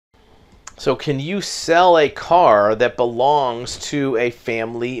So can you sell a car that belongs to a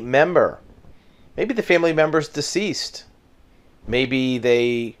family member? Maybe the family member's deceased. Maybe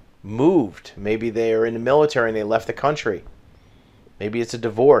they moved. Maybe they are in the military and they left the country. Maybe it's a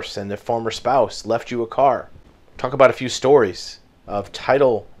divorce and the former spouse left you a car. Talk about a few stories of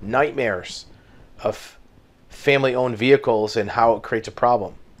title nightmares of family-owned vehicles and how it creates a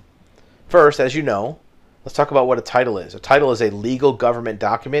problem. First, as you know, let's talk about what a title is. A title is a legal government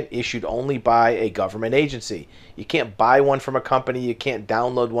document issued only by a government agency. You can't buy one from a company. You can't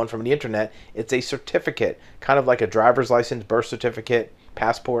download one from the internet. It's a certificate, kind of like a driver's license, birth certificate,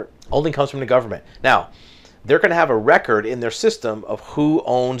 passport. Only comes from the government. Now, they're going to have a record in their system of who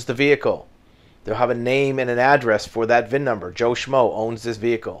owns the vehicle. They'll have a name and an address for that VIN number. Joe Schmo owns this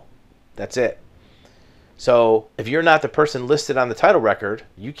vehicle. That's it. So if you're not the person listed on the title record,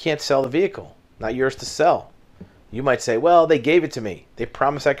 you can't sell the vehicle. Not yours to sell. You might say, well, they gave it to me. They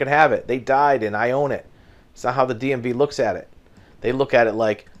promised I could have it. They died and I own it. It's not how the DMV looks at it. They look at it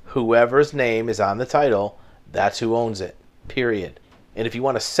like whoever's name is on the title, that's who owns it. Period. And if you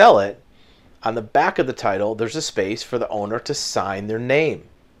want to sell it, on the back of the title, there's a space for the owner to sign their name.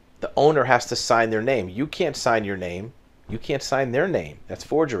 The owner has to sign their name. You can't sign your name. You can't sign their name. That's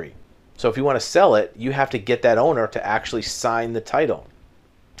forgery. So if you want to sell it, you have to get that owner to actually sign the title.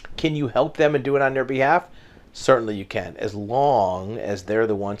 Can you help them and do it on their behalf? Certainly you can, as long as they're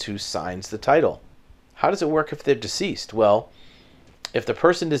the one who signs the title. How does it work if they're deceased? Well, if the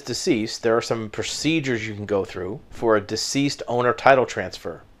person is deceased, there are some procedures you can go through for a deceased owner title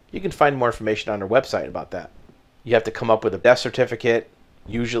transfer. You can find more information on their website about that. You have to come up with a death certificate,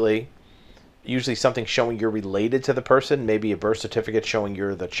 usually something showing you're related to the person, maybe a birth certificate showing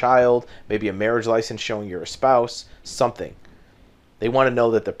you're the child, maybe a marriage license showing you're a spouse, something. They want to know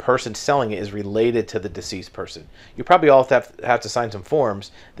that the person selling it is related to the deceased person. You probably all have to sign some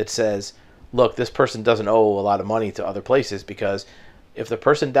forms that says, look, this person doesn't owe a lot of money to other places, because if the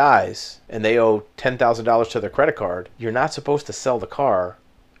person dies and they owe $10,000 to their credit card, you're not supposed to sell the car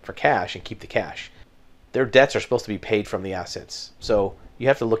for cash and keep the cash. Their debts are supposed to be paid from the assets. So you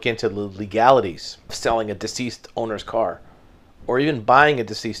have to look into the legalities of selling a deceased owner's car, or even buying a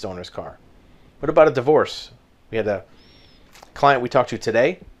deceased owner's car. What about a divorce? We had a client we talked to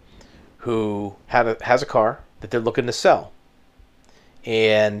today who has a car that they're looking to sell,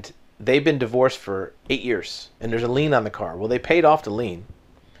 and they've been divorced for 8 years, and there's a lien on the car. Well, they paid off the lien,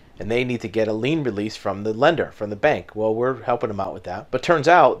 and they need to get a lien release from the lender, from the bank. Well, we're helping them out with that. But turns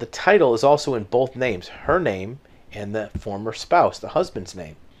out the title is also in both names, her name and the former spouse, the husband's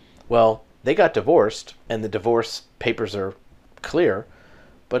name. Well, they got divorced, and the divorce papers are clear,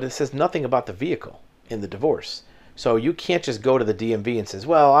 but it says nothing about the vehicle in the divorce. So you can't just go to the DMV and says,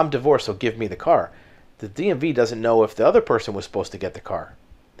 well, I'm divorced, so give me the car. The DMV doesn't know if the other person was supposed to get the car.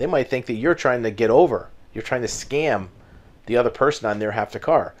 They might think that you're trying to get over. You're trying to scam the other person on their half the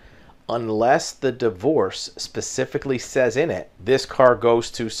car. Unless the divorce specifically says in it, this car goes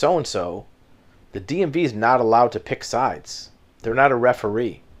to so-and-so, the DMV is not allowed to pick sides. They're not a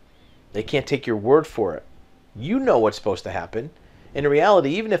referee. They can't take your word for it. You know what's supposed to happen. In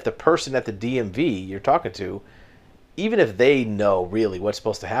reality, even if the person at the DMV you're talking to, even if they know really what's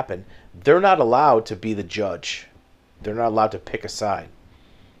supposed to happen, they're not allowed to be the judge. They're not allowed to pick a side.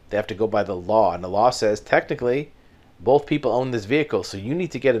 They have to go by the law. And the law says, technically, both people own this vehicle, so you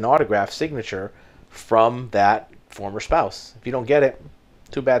need to get an autograph signature from that former spouse. If you don't get it,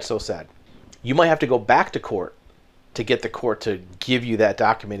 too bad, so sad. You might have to go back to court to get the court to give you that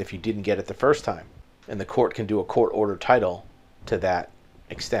document if you didn't get it the first time. And the court can do a court order title to that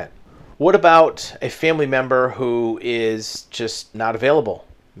extent. What about a family member who is just not available?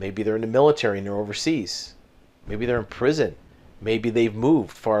 Maybe they're in the military and they're overseas. Maybe they're in prison. Maybe they've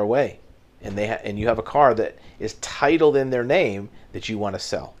moved far away, and and you have a car that is titled in their name that you want to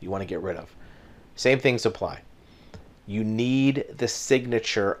sell, you want to get rid of. Same things apply. You need the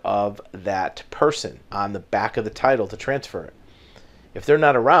signature of that person on the back of the title to transfer it. If they're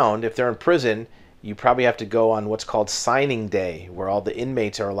not around, if they're in prison, you probably have to go on what's called signing day, where all the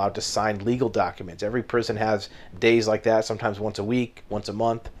inmates are allowed to sign legal documents. Every prison has days like that, sometimes once a week, once a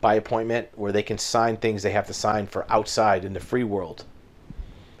month, by appointment, where they can sign things they have to sign for outside in the free world.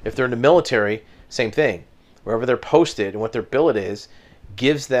 If they're in the military, same thing. Wherever they're posted and what their billet is,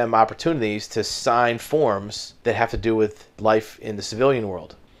 gives them opportunities to sign forms that have to do with life in the civilian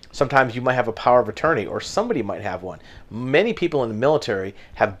world. Sometimes you might have a power of attorney, or somebody might have one. Many people in the military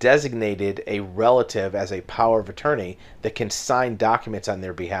have designated a relative as a power of attorney that can sign documents on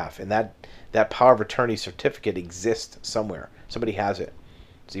their behalf. And that power of attorney certificate exists somewhere. Somebody has it.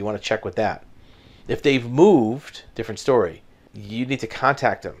 So you want to check with that. If they've moved, different story. You need to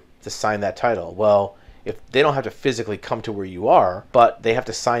contact them. to sign that title. Well, if they don't have to physically come to where you are, but they have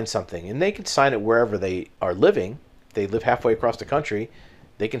to sign something, and they can sign it wherever they are living. If they live halfway across the country,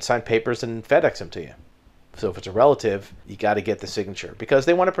 they can sign papers and FedEx them to you. So if it's a relative, you got to get the signature because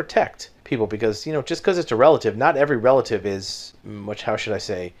they want to protect people. Because, just because it's a relative, not every relative is much, how should I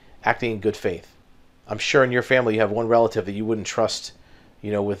say, acting in good faith. I'm sure in your family you have one relative that you wouldn't trust,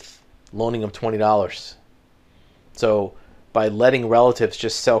 with loaning them $20. So by letting relatives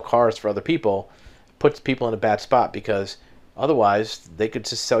just sell cars for other people, puts people in a bad spot because otherwise they could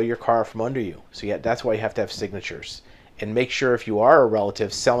just sell your car from under you. So that's why you have to have signatures. And make sure if you are a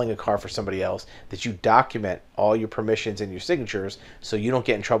relative selling a car for somebody else that you document all your permissions and your signatures so you don't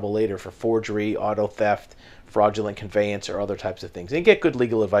get in trouble later for forgery, auto theft, fraudulent conveyance, or other types of things. And get good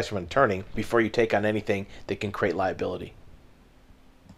legal advice from an attorney before you take on anything that can create liability.